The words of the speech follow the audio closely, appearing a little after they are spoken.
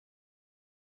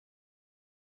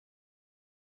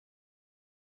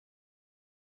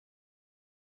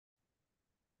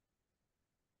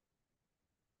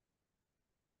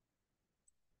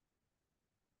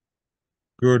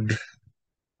Good,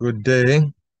 good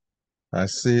day. I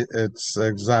see it's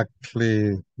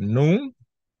exactly noon.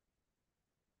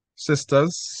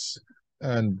 Sisters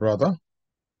and brother,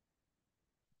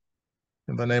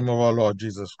 in the name of our Lord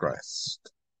Jesus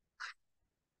Christ.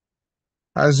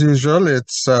 As usual,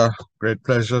 it's a great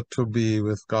pleasure to be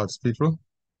with God's people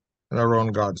and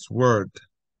around God's Word.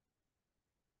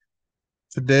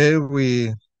 Today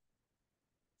we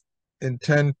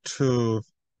intend to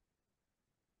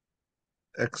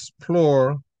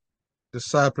explore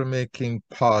disciple making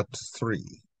part 3.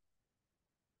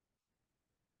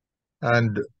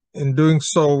 And in doing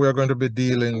so, we're going to be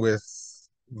dealing with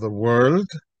the world,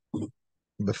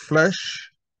 the flesh,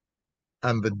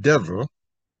 and the devil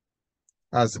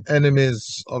as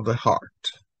enemies of the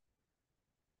heart.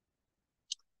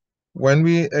 When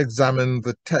we examine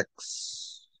the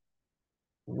text,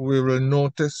 we will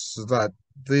notice that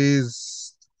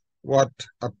these, what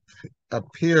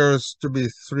appears to be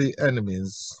three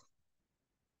enemies,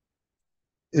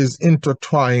 is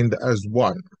intertwined as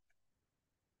one.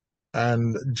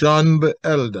 And John the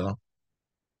Elder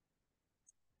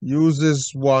uses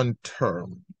one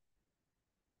term,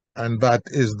 and that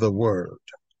is the world,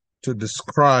 to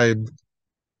describe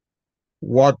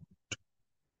what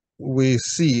we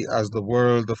see as the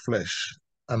world, the flesh,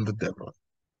 and the devil.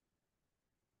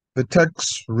 The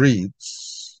text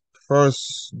reads, 1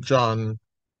 John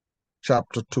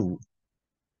chapter 2,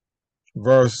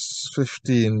 verse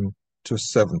 15 to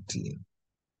 17.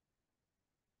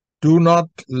 Do not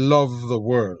love the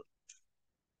world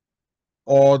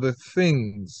or the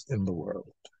things in the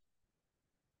world.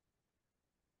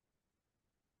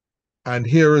 And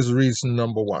here is reason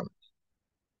number one.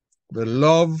 The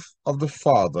love of the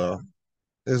Father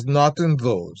is not in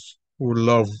those who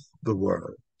love the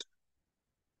world.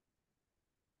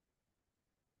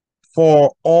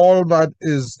 For all that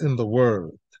is in the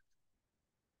world,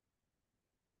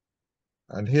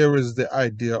 and here is the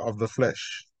idea of the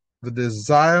flesh, the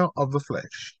desire of the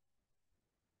flesh,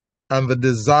 and the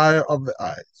desire of the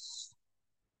eyes,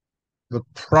 the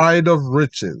pride of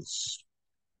riches,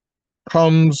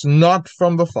 comes not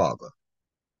from the Father,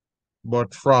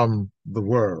 but from the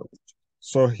world.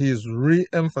 So he's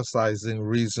re-emphasizing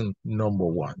reason number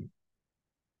one.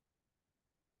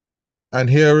 And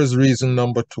here is reason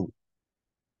number two.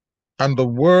 And the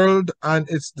world and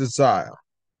its desire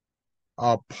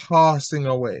are passing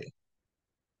away,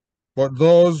 but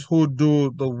those who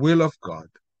do the will of God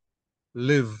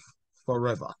live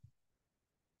forever.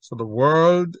 So the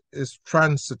world is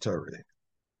transitory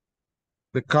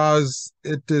because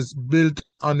it is built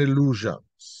on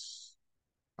illusions,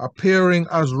 appearing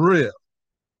as real,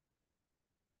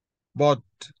 but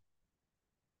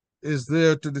is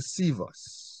there to deceive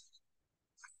us,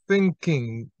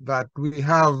 thinking that we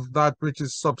have that which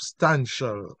is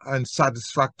substantial and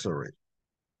satisfactory,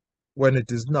 when it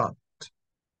is not.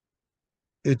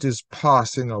 It is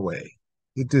passing away.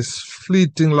 It is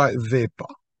fleeting like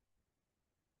vapor,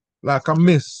 like a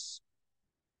mist.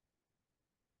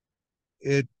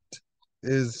 It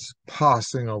is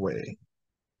passing away.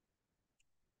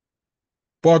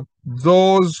 But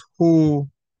those who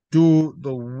do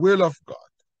the will of God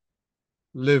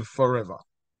live forever.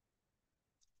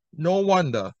 No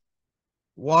wonder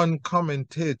one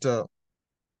commentator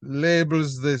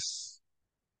labels this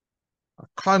a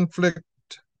conflict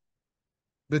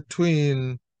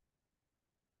between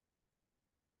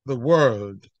the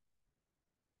world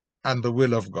and the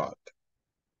will of God.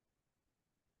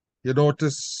 You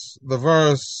notice the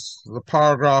verse, the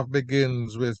paragraph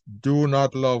begins with, do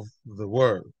not love the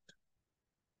world.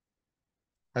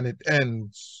 And it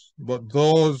ends, but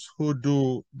those who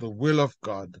do the will of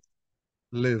God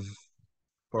live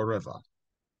forever.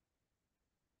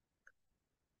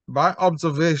 By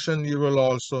observation, you will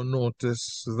also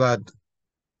notice that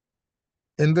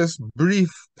in this brief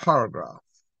paragraph,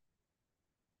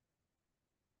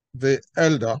 the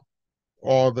elder,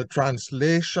 or the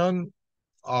translation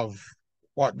of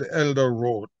what the elder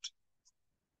wrote,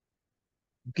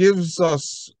 gives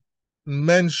us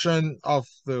mention of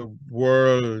the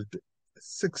world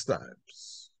 6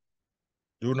 times.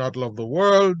 Do not love the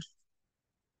world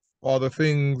or the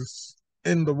things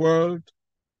in the world.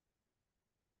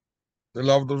 The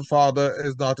love of the Father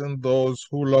is not in those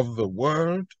who love the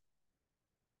world,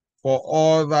 for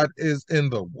all that is in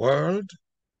the world,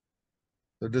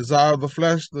 the desire of the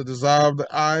flesh, the desire of the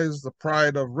eyes, the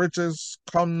pride of riches,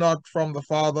 come not from the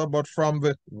Father, but from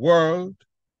the world,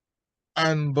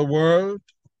 and the world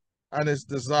and its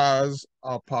desires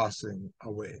are passing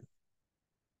away.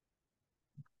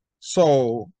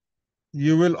 So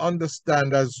you will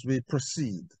understand as we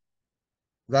proceed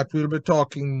that we'll be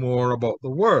talking more about the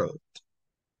world.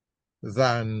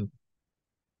 than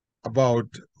about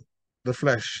the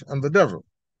flesh and the devil.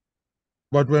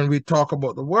 But when we talk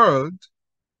about the world,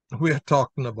 we are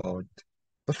talking about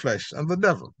the flesh and the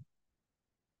devil,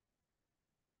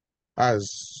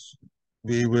 as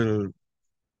we will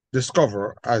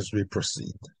discover as we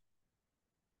proceed.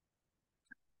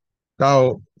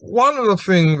 Now, one of the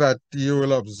things that you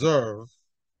will observe,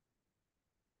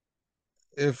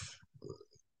 if,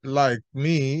 like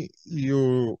me,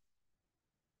 you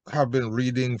have been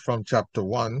reading from chapter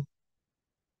 1,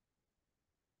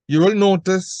 you will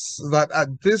notice that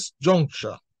at this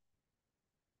juncture,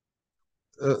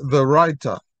 the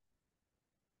writer,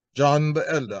 John the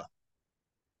Elder,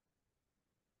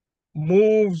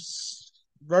 moves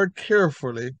very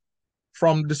carefully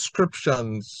from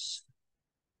descriptions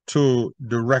to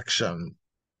direction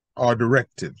or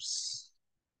directives.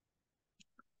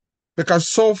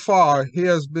 Because so far he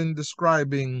has been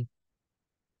describing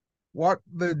what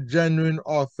the genuine,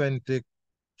 authentic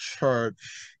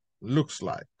church looks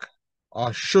like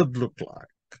or should look like.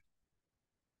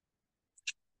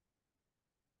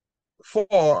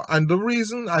 And the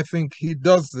reason I think he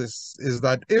does this is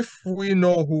that if we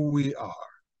know who we are,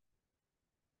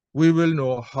 we will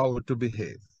know how to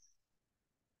behave.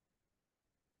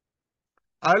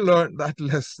 I learned that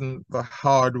lesson the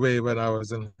hard way when I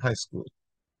was in high school.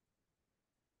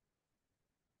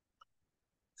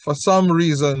 For some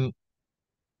reason,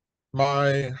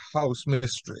 my house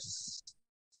mistress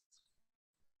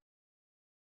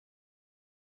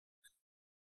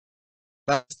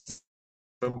that's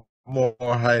more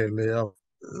highly of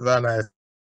than I.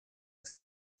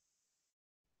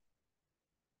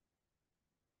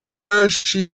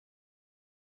 She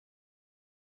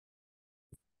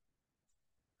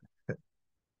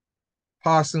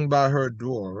passing by her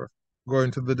door,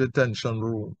 going to the detention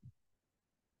room.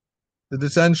 The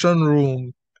detention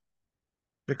room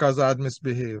because I had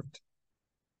misbehaved.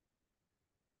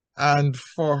 And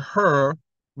for her,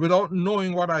 without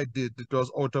knowing what I did, it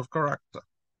was out of character.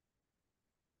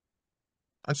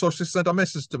 And so she sent a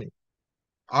message to me.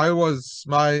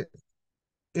 My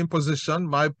imposition,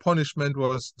 my punishment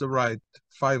was to write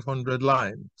 500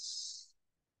 lines.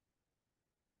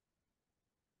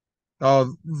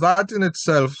 Now, that in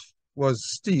itself was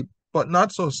steep, but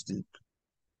not so steep.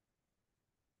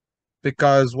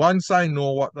 Because once I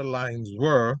know what the lines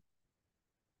were,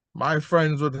 my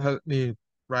friends would help me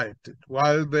write it.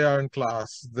 While they are in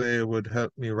class, they would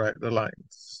help me write the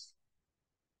lines.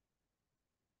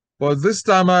 But this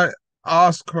time I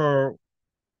asked her,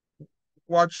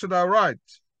 what should I write?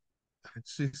 And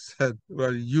she said,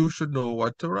 well, you should know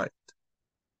what to write.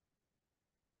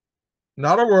 In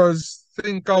other words,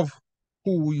 think of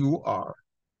who you are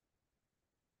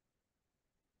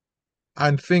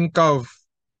and think of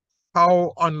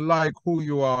how unlike who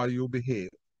you are you behave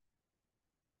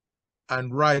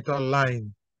and write a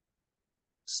line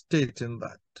stating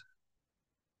that.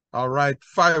 I'll write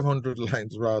 500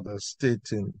 lines rather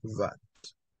stating that.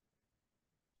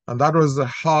 And that was the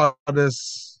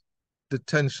hardest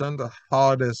detention, the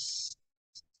hardest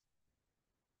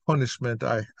punishment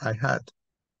I had.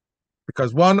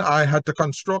 Because one, I had to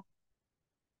construct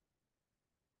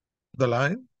the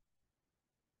line,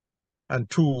 and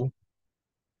two,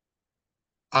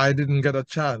 I didn't get a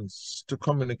chance to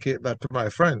communicate that to my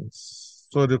friends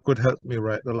so they could help me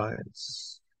write the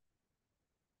lines.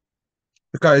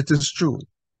 Because it is true,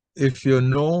 if you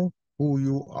know who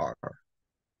you are,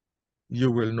 you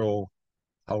will know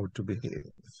how to behave.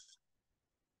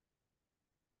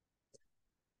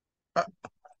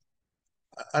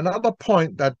 Another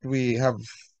point that we have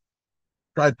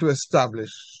tried to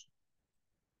establish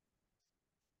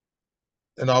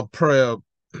in our prayer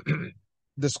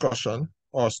discussion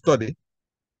or study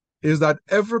is that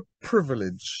every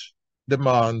privilege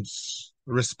demands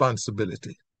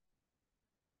responsibility.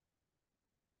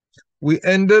 We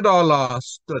ended our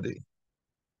last study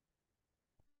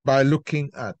by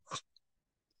looking at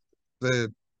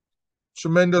the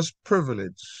tremendous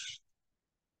privilege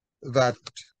that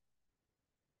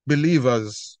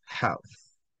believers have.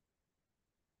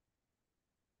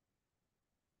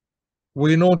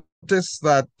 We notice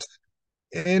that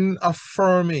in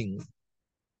affirming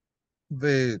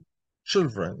the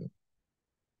children,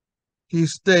 he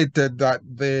stated that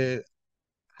they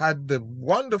had the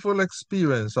wonderful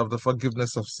experience of the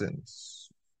forgiveness of sins.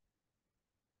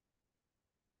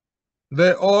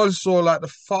 They also, like the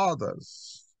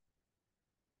fathers,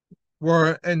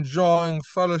 were enjoying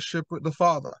fellowship with the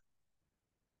Father.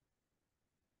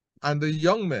 And the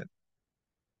young men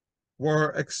were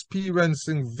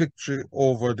experiencing victory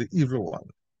over the evil one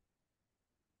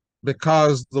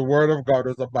because the word of God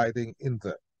was abiding in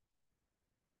them.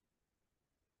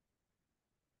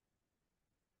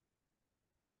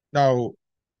 Now,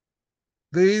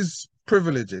 these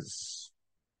privileges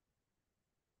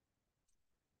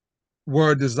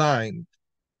were designed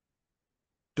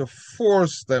to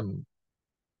force them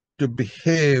to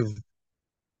behave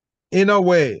in a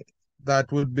way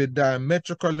that would be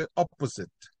diametrically opposite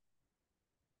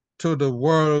to the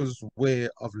world's way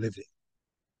of living.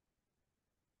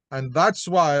 And that's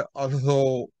why,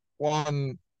 although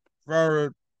one very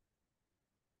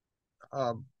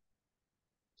um,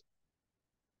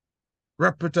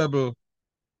 reputable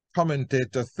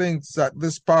commentator thinks that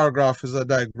this paragraph is a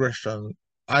digression,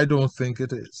 I don't think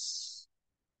it is.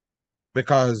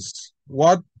 Because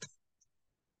what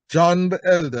John the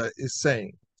Elder is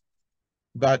saying,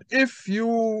 that if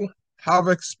you have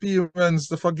experienced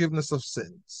the forgiveness of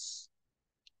sins,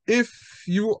 if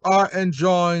you are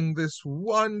enjoying this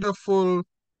wonderful,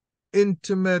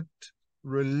 intimate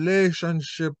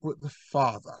relationship with the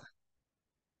Father,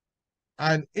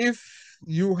 and if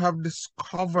you have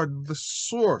discovered the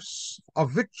source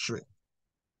of victory,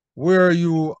 where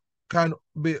you can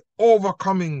be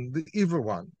overcoming the evil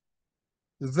one,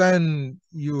 then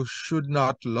you should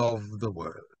not love the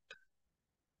world.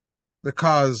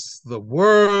 Because the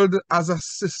world as a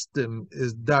system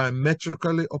is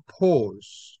diametrically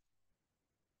opposed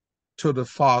to the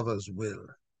Father's will.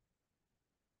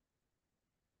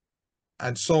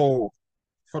 And so,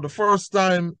 for the first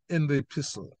time in the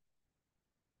epistle,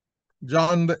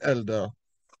 John the Elder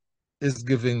is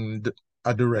giving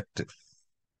a directive.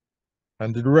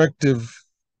 And the directive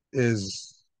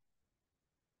is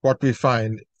what we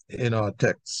find in our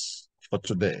text for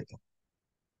today.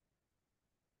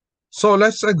 So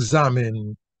let's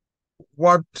examine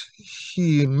what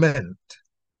he meant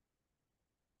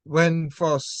when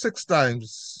for 6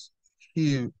 times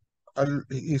he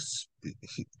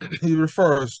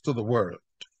refers to the world.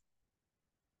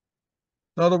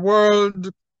 Now, the world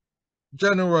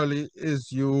generally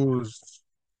is used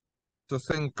to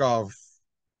think of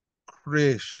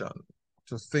creation,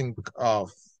 to think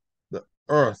of the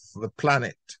earth, the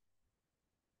planet.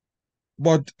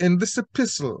 But in this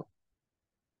epistle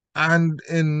and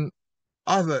in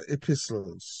other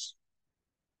epistles,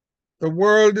 the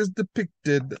world is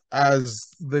depicted as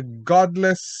the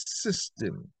godless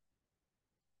system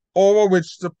over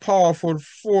which the powerful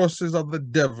forces of the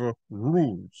devil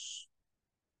rules.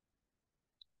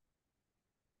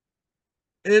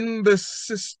 In this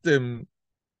system,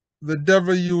 the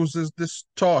devil uses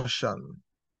distortion,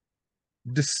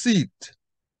 deceit,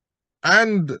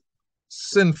 and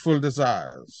sinful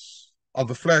desires of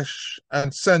the flesh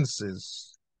and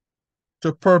senses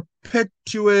to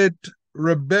perpetuate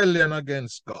rebellion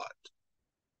against God.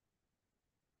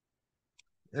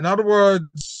 In other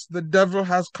words, the devil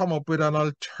has come up with an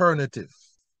alternative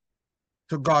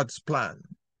to God's plan,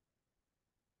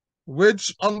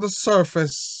 which on the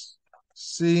surface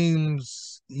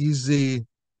seems easy,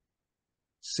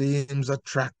 seems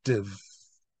attractive,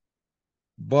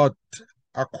 but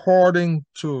according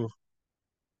to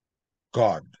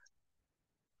God,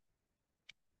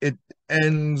 it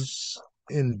ends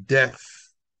in death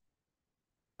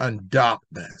and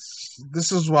darkness.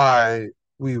 This is why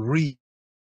we read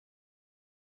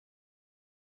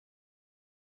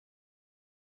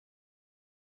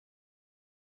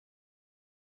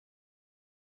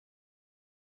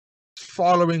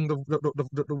following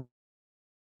the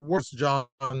words John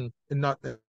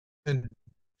in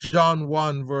John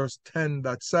 1 verse 10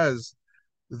 that says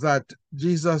that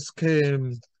Jesus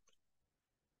came,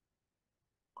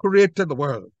 created the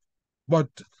world, but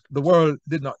the world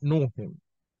did not know him.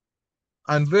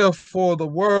 And therefore the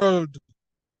world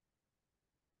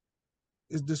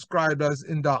is described as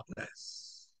in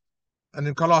darkness. And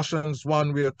in Colossians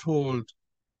 1 we are told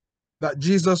that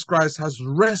Jesus Christ has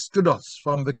rescued us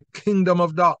from the kingdom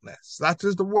of darkness, that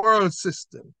is the world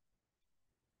system,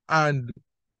 and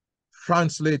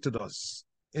translated us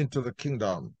into the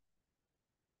kingdom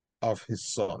of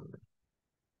his Son.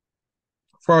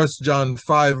 1 John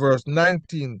 5 verse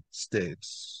 19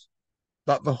 states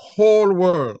that the whole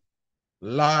world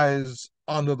lies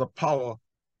under the power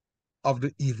of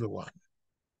the evil one.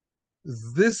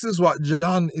 This is what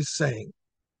John is saying.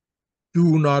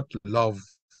 Do not love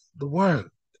the world,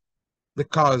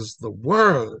 because the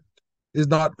world is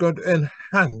not going to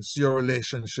enhance your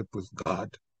relationship with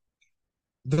God.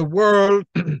 The world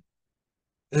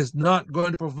is not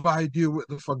going to provide you with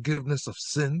the forgiveness of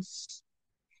sins.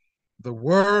 The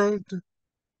world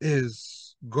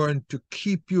is going to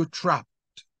keep you trapped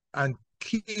and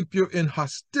keep you in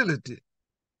hostility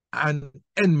and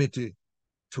enmity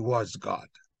towards God.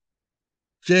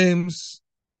 James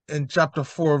in chapter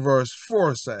 4 verse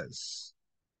 4 says,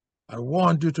 I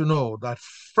want you to know that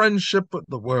friendship with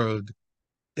the world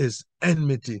is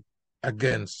enmity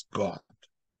against God.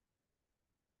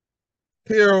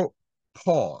 Here,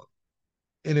 Paul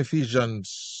in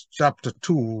Ephesians chapter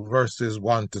 2, verses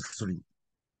 1 to 3.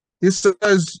 He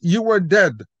says, "You were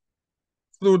dead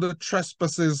through the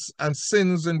trespasses and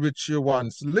sins in which you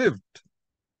once lived."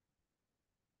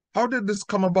 How did this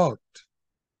come about?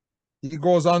 He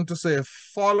goes on to say,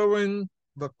 "Following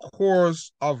the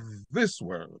course of this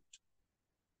world,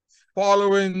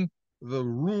 following the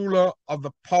ruler of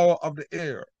the power of the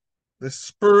air, the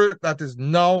spirit that is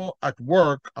now at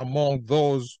work among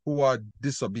those who are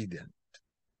disobedient."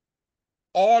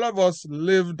 All of us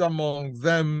lived among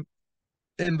them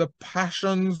in the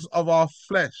passions of our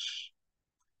flesh,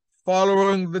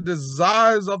 following the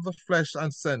desires of the flesh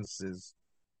and senses,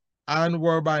 and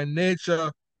were by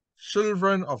nature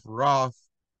children of wrath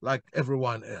like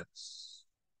everyone else.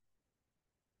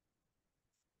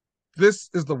 This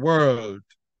is the world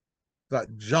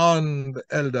that John the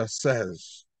Elder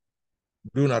says,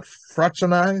 do not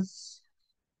fraternize,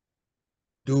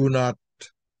 do not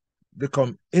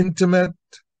become intimate,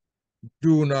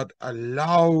 do not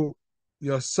allow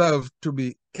yourself to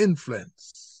be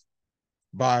influenced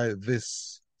by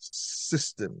this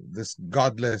system, this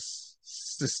godless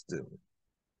system.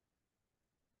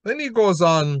 Then he goes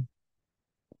on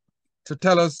to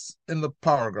tell us in the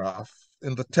paragraph,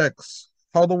 in the text,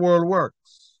 how the world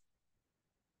works.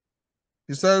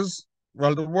 He says,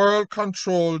 well, the world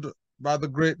controlled by the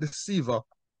great deceiver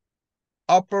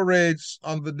operates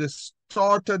on the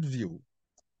distorted view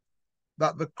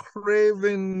that the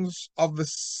cravings of the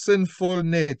sinful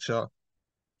nature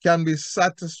can be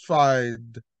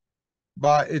satisfied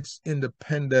by its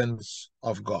independence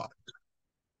of God.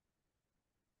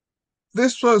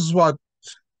 This was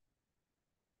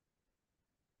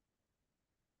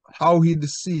how he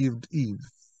deceived Eve,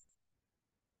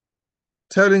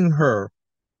 telling her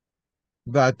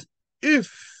that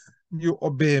if you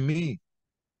obey me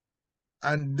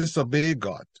and disobey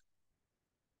God,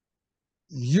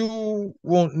 you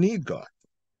won't need God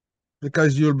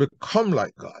because you'll become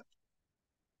like God,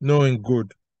 knowing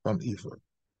good from evil.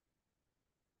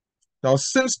 Now,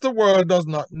 since the world does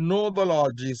not know the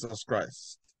Lord Jesus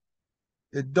Christ,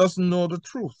 it doesn't know the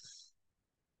truth.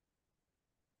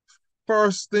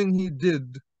 First thing he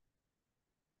did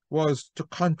was to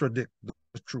contradict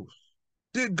the truth.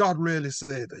 Did God really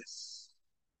say this?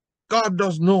 God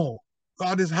does know.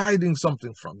 God is hiding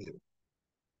something from you.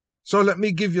 So let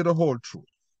me give you the whole truth.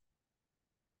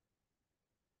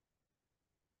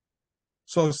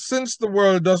 So since the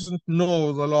world doesn't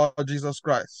know the Lord Jesus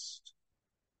Christ,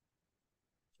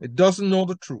 it doesn't know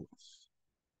the truth,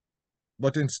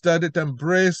 but instead it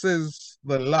embraces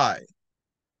the lie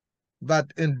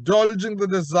that indulging the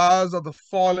desires of the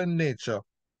fallen nature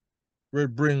will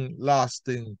bring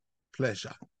lasting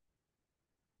pleasure.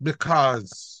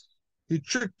 Because he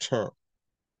tricked her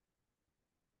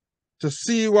to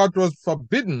see what was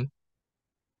forbidden,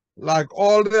 like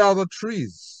all the other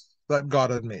trees that God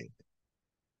had made.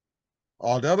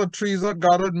 All the other trees that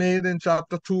God had made in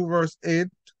chapter 2, verse 8,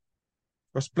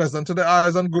 was pleasant to the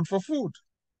eyes and good for food.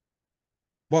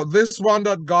 But this one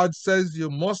that God says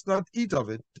you must not eat of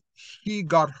it, he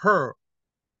got her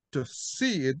to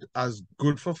see it as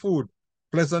good for food,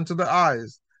 pleasant to the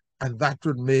eyes, and that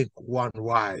would make one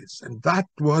wise. And that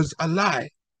was a lie.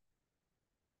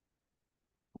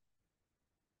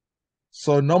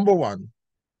 So number one,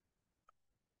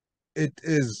 it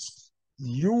is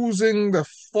using the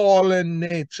fallen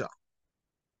nature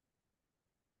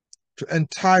to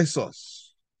entice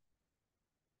us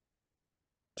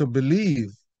to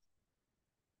believe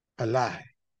a lie,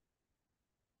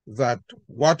 that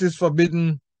what is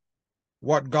forbidden,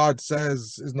 what God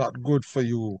says is not good for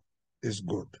you, is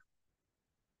good.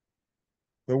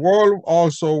 The world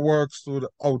also works through the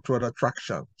outward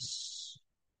attractions,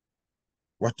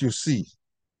 what you see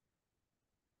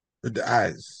with the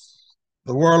eyes.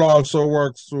 The world also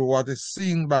works through what is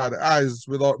seen by the eyes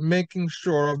without making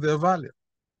sure of their value.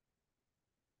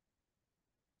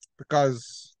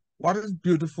 Because what is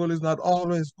beautiful is not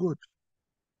always good.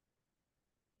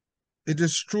 It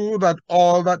is true that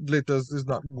all that glitters is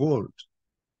not gold.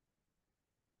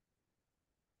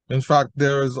 In fact,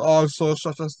 there is also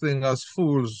such a thing as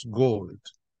fool's gold.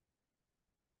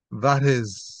 That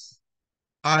is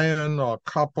iron or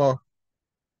copper,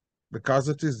 because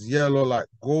it is yellow like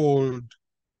gold,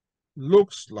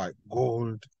 looks like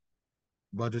gold,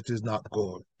 but it is not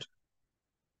gold.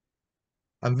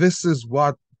 And this is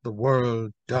what the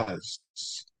world does.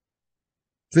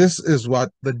 This is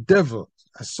what the devil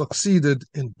has succeeded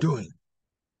in doing.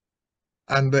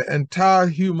 And the entire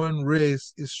human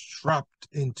race is trapped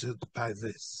into by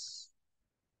this,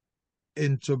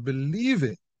 into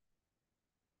believing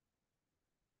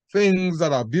things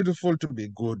that are beautiful to be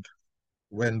good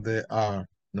when they are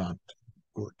not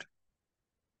good.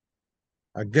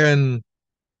 Again,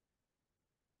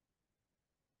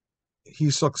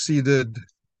 he succeeded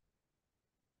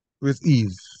with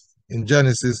Eve in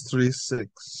Genesis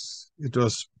 3:6. It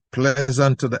was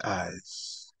pleasant to the eyes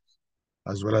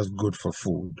as well as good for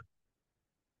food.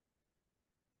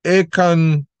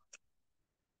 Achan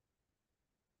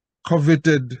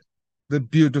coveted the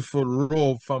beautiful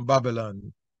robe from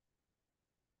Babylon,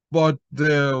 but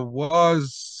there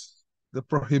was the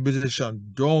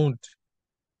prohibition: don't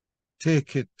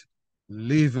take it,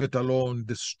 leave it alone,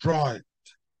 destroy it.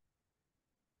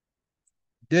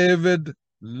 David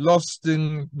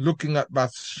looking at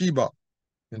Bathsheba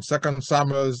in 2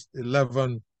 Samuel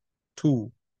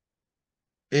 11:2.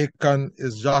 Achan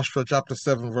is Joshua chapter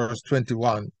 7 verse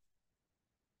 21,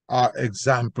 are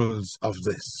examples of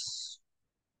this.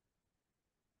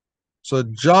 So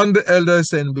John the Elder is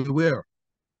saying, beware.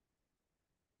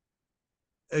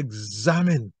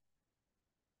 Examine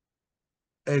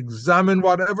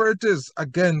whatever it is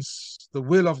against the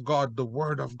will of God, the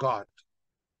word of God,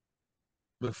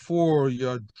 before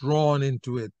you're drawn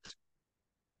into it,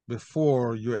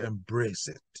 before you embrace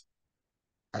it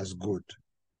as good.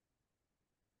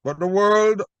 But the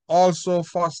world also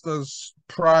fosters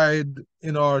pride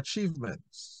in our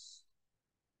achievements.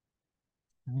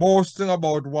 Boasting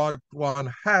about what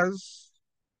one has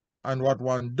and what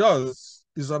one does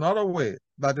is another way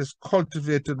that is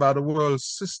cultivated by the world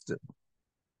system.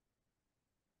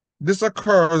 This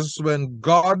occurs when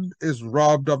God is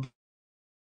robbed of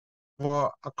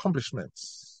our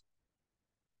accomplishments,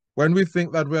 when we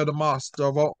think that we are the master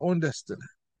of our own destiny,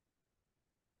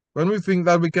 when we think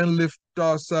that we can lift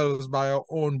ourselves by our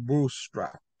own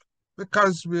bootstrap,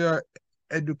 because we are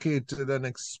educated and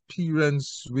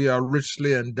experienced, we are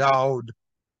richly endowed,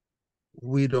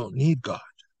 we don't need God.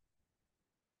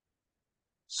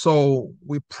 So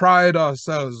we pride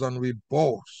ourselves and we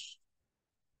boast.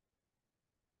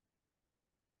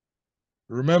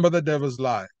 Remember the devil's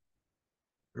lie.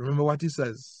 Remember what he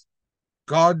says.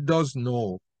 God does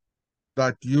know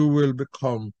that you will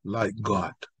become like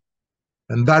God.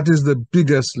 And that is the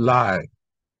biggest lie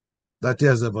that he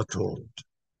has ever told.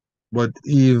 But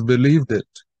Eve believed it.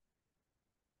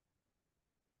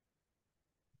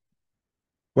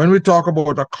 When we talk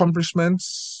about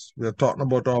accomplishments, we're talking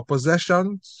about our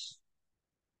possessions,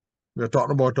 we're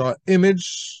talking about our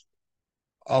image,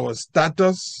 our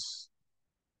status,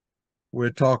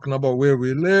 we're talking about where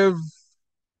we live,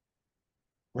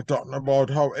 we're talking about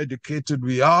how educated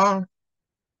we are,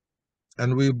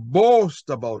 and we boast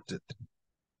about it.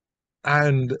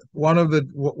 And one of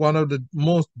the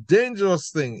most dangerous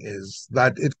thing is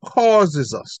that it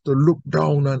causes us to look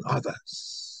down on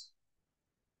others.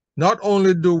 Not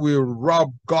only do we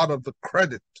rob God of the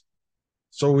credit,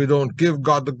 so we don't give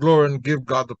God the glory and give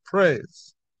God the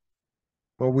praise,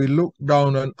 but we look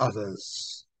down on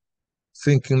others,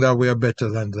 thinking that we are better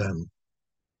than them,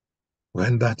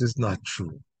 when that is not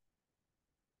true.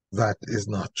 That is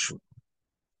not true.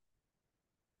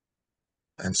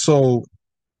 And so,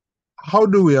 how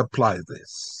do we apply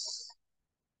this?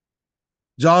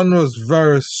 John was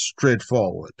very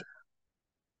straightforward.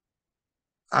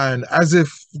 And as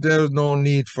if there's no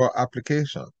need for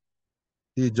application,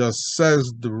 he just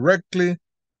says directly,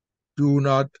 do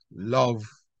not love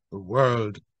the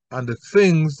world and the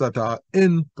things that are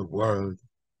in the world,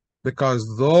 because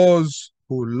those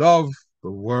who love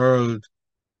the world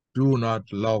do not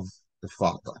love the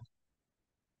Father.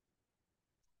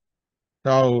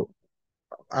 Now,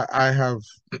 I have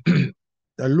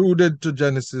alluded to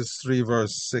Genesis 3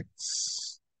 verse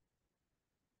 6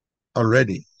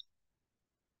 already,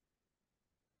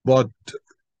 but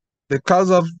because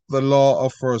of the law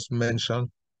of first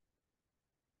mention,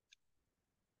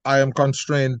 I am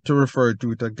constrained to refer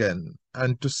to it again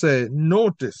and to say,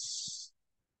 notice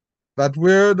that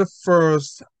where the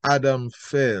first Adam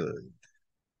failed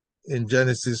in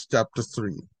Genesis chapter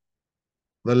 3,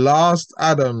 the last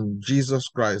Adam, Jesus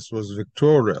Christ, was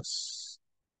victorious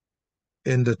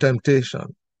in the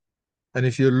temptation. And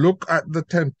if you look at the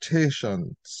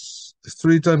temptations, the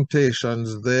three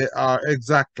temptations, they are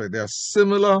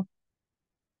similar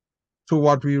to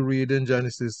what we read in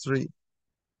Genesis 3.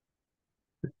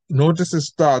 Notice it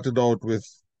started out with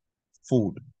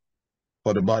food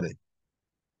for the body.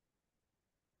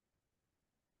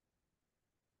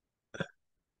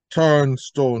 Turn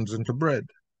stones into bread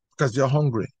because you're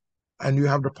hungry and you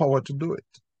have the power to do it.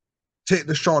 Take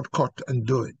the shortcut and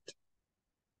do it.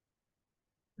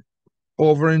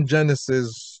 over in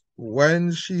Genesis,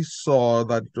 when she saw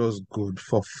that it was good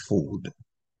for food,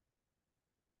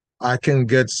 I can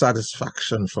get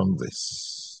satisfaction from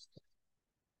this.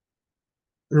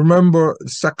 Remember,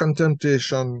 second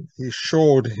temptation, he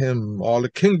showed him all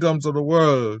the kingdoms of the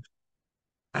world,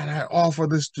 and I offer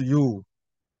this to you,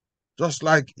 just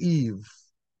like Eve,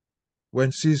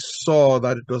 when she saw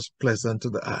that it was pleasant to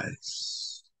the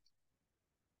eyes.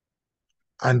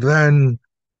 And then,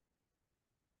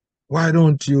 why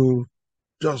don't you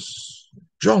just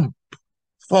jump?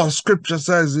 For scripture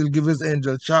says he'll give his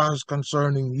angel charge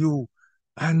concerning you,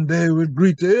 and they will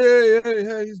greet, hey, hey,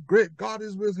 hey, he's great, God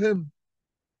is with him.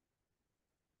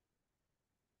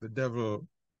 The devil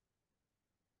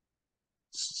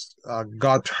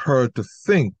got her to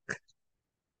think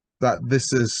that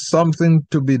this is something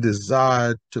to be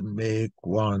desired to make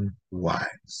one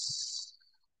wise,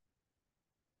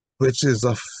 which is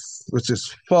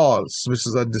false, which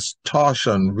is a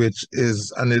distortion, which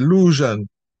is an illusion.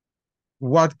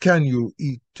 What can you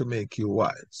eat to make you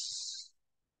wise?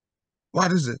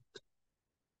 What is it?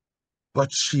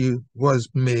 But she was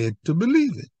made to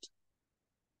believe it.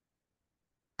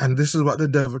 And this is what the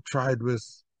devil tried with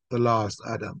the last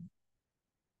Adam.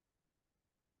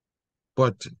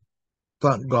 But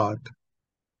thank God,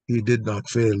 he did not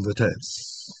fail the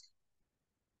test.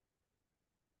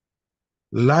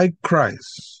 Like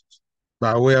Christ,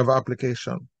 by way of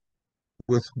application,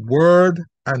 with word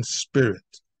and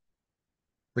spirit.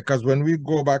 Because when we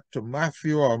go back to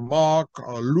Matthew or Mark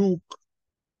or Luke,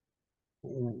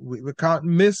 we can't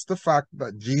miss the fact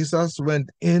that Jesus went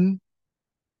in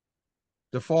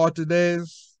the 40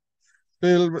 days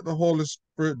filled with the Holy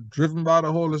Spirit, driven by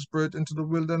the Holy Spirit into the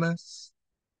wilderness.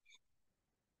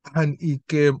 And he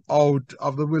came out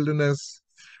of the wilderness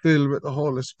filled with the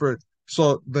Holy Spirit.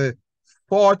 So the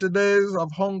 40 days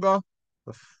of hunger,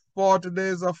 the 40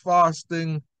 days of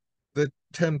fasting, the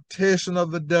temptation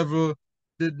of the devil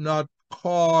did not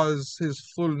cause his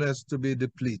fullness to be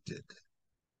depleted.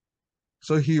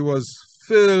 So he was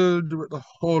filled with the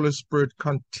Holy Spirit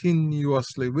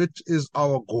continuously, which is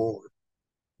our goal.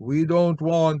 We don't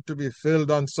want to be filled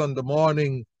on Sunday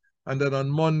morning and then on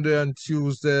Monday and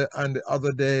Tuesday and the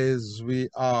other days we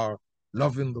are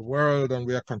loving the world and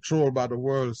we are controlled by the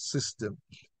world system.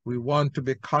 We want to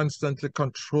be constantly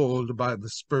controlled by the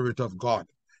Spirit of God.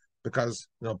 Because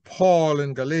Paul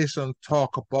in Galatians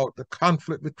talk about the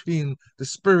conflict between the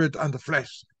spirit and the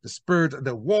flesh, the spirit and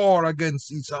the war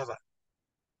against each other.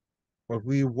 But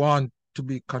we want to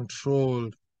be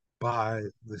controlled by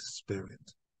the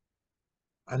Spirit.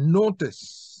 And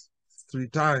notice 3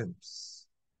 times,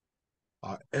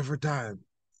 or every time,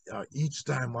 or each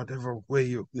time, whatever way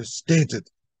you state it,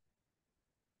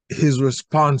 his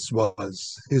response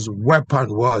was, his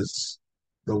weapon was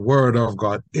the word of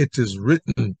God. It is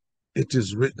written, it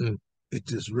is written,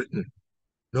 it is written.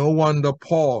 No wonder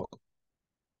Paul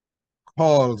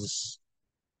calls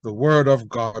the word of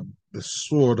God the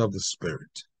sword of the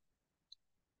Spirit.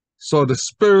 So the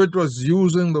Spirit was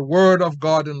using the word of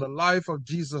God in the life of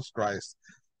Jesus Christ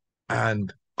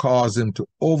and caused him to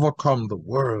overcome the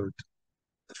world,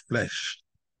 the flesh,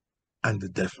 and the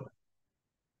devil.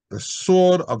 The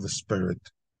sword of the Spirit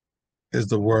is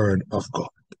the word of God.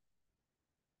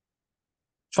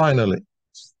 Finally,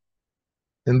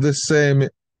 in this same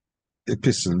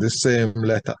epistle, this same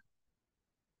letter,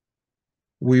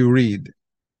 we read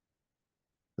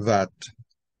that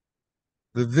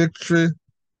there's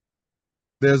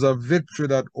a victory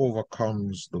that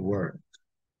overcomes the world.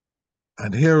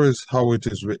 And here is how it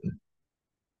is written.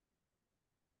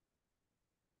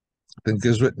 I think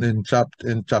it's written in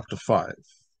chapter 5.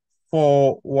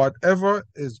 For whatever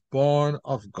is born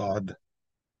of God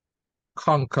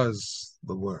conquers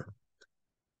the world.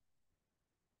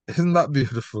 Isn't that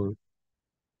beautiful?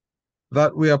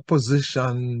 That we are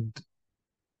positioned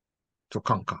to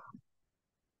conquer.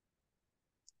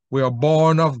 We are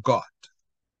born of God.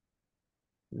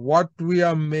 What we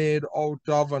are made out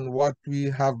of and what we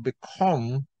have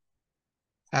become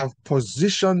have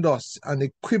positioned us and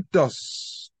equipped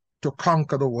us to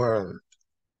conquer the world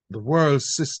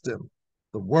system,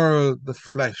 the world, the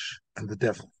flesh, and the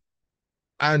devil.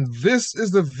 And this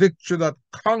is the victory that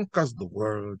conquers the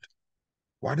world.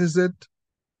 What is it?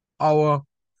 Our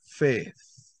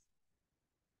faith.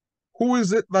 Who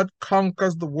is it that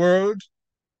conquers the world?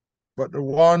 But the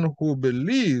one who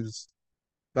believes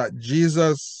that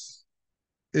Jesus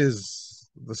is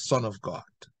the Son of God.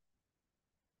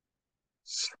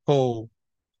 So,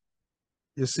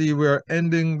 you see, we're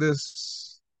ending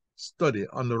this study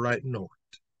on the right note,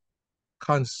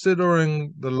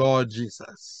 considering the Lord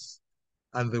Jesus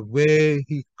and the way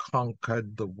he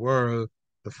conquered the world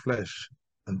the flesh,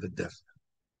 and the devil.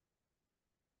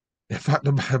 In fact,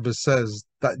 the Bible says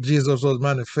that Jesus was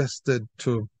manifested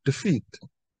to defeat,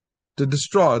 to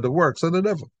destroy the works of the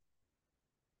devil.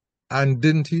 And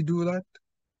didn't he do that?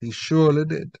 He surely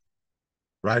did.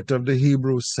 Writer of the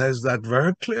Hebrews says that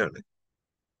very clearly,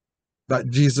 that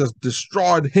Jesus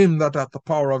destroyed him that hath the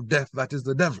power of death, that is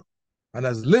the devil, and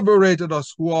has liberated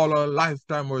us who all our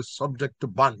lifetime were subject to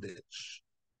bondage.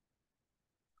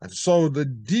 And so the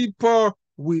deeper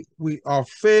our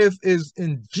faith is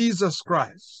in Jesus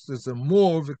Christ, is the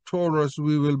more victorious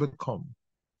we will become,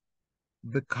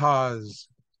 because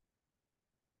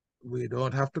we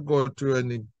don't have to go to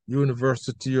any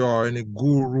university or any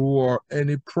guru or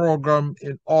any program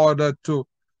in order to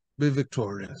be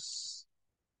victorious.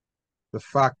 The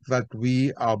fact that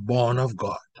we are born of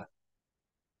God,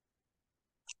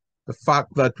 the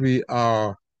fact that we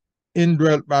are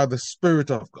indwelt by the Spirit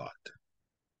of God,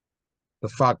 the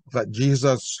fact that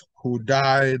Jesus, who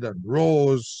died and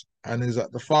rose and is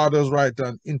at the Father's right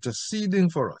hand interceding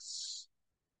for us,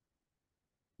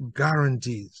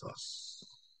 guarantees us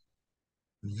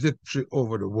victory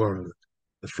over the world,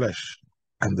 the flesh,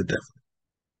 and the devil.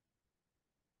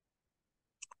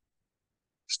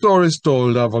 Stories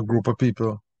told of a group of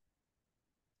people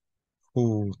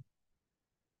who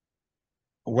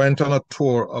went on a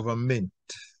tour of a mint.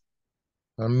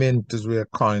 A mint is where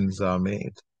coins are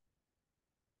made.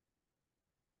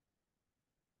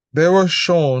 They were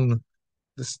shown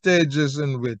the stages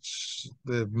in which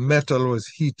the metal was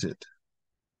heated.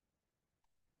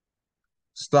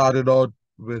 Started out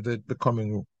with it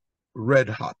becoming red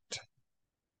hot.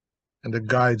 And the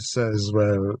guide says,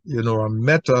 well, you know, a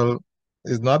metal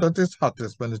is not at its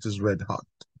hottest when it is red hot.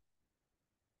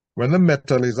 When the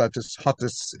metal is at its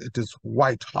hottest, it is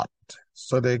white hot.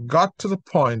 So they got to the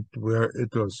point where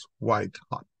it was white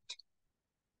hot.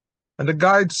 And the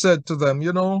guide said to them,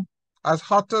 you know, as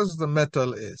hot as the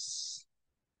metal is,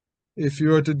 if you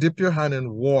were to dip your hand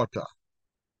in water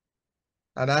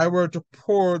and I were to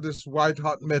pour this white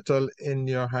hot metal in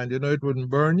your hand, you know, it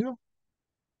wouldn't burn you?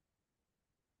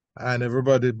 And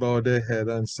everybody bowed their head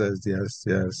and says, yes,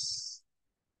 yes.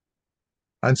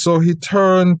 And so he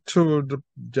turned to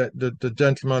the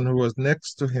gentleman who was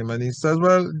next to him and he says,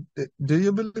 well, do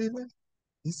you believe me?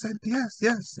 He said, yes,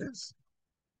 yes, yes.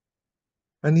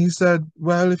 And he said,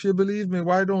 well, if you believe me,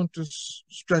 why don't you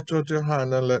stretch out your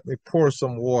hand and let me pour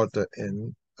some water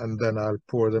in, and then I'll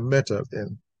pour the metal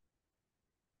in.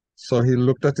 So he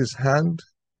looked at his hand,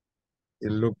 he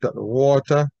looked at the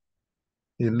water,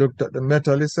 he looked at the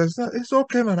metal, he says, it's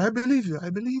okay, man, I believe you, I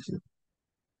believe you.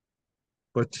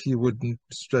 But he wouldn't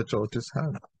stretch out his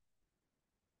hand.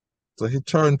 So he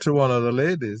turned to one of the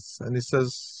ladies and he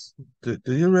says, do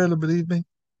you really believe me?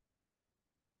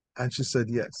 And she said,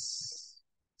 yes.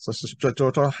 So she stretched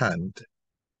out her hand.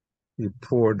 He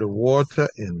poured the water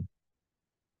in.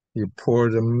 He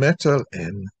poured the metal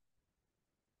in.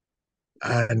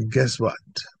 And guess what?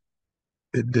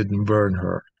 It didn't burn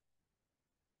her.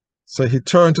 So he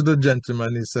turned to the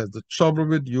gentleman. He said, the trouble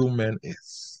with you men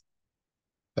is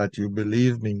that you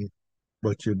believe me,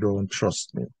 but you don't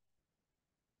trust me.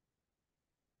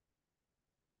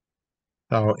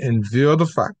 Now, in view of the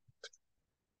fact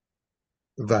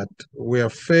that we are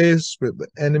faced with the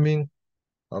enemy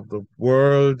of the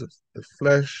world, the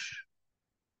flesh,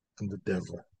 and the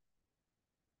devil,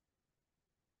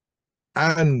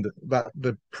 and that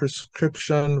the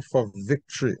prescription for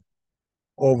victory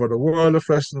over the world, the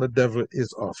flesh, and the devil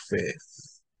is our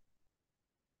faith.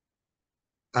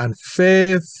 And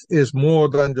faith is more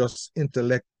than just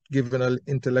intellect, giving an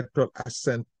intellectual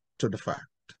assent to the fact.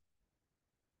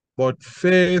 But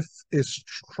faith is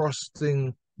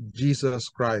trusting Jesus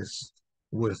Christ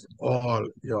with all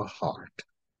your heart,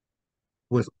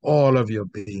 with all of your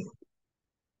being.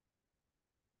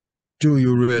 Do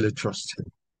you really trust him?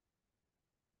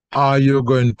 Are you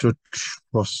going to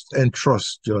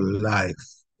entrust your life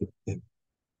with him?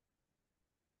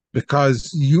 Because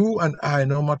you and I,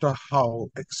 no matter how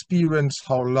experienced,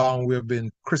 how long we've been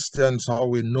Christians, how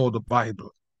we know the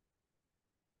Bible,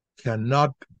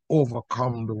 cannot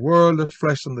overcome the world, the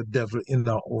flesh, and the devil in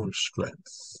our own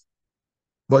strength.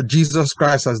 But Jesus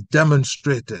Christ has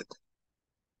demonstrated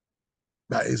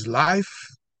that his life,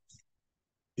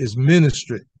 his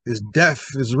ministry, his death,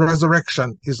 his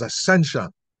resurrection, his ascension,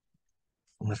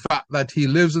 and the fact that he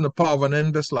lives in the power of an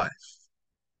endless life,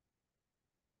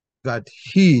 that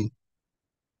he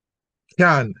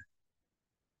can,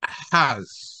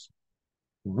 has,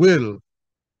 will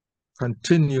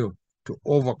continue to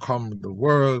overcome the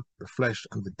world, the flesh,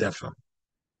 and the devil.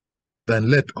 Then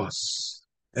let us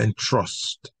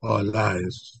entrust our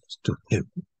lives to him,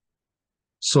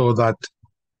 so that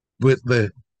with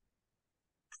the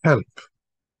help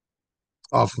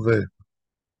of the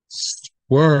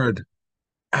Word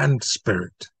and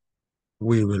Spirit,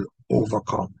 we will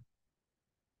overcome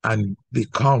and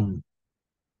become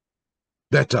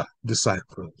better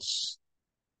disciples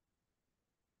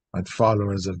and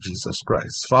followers of Jesus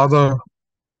Christ. Father,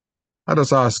 I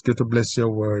just ask you to bless your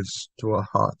words to our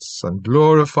hearts and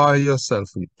glorify yourself,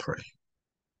 we pray,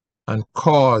 and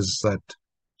cause that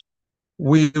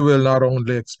we will not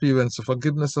only experience the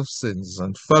forgiveness of sins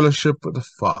and fellowship with the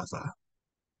Father,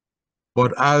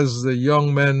 but as the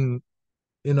young men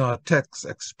in our text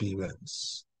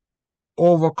experience,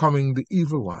 overcoming the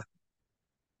evil one,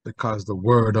 because the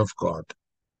word of God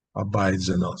abides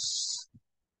in us.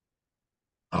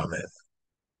 Amen.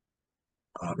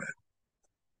 Amen.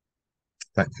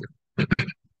 Thank you.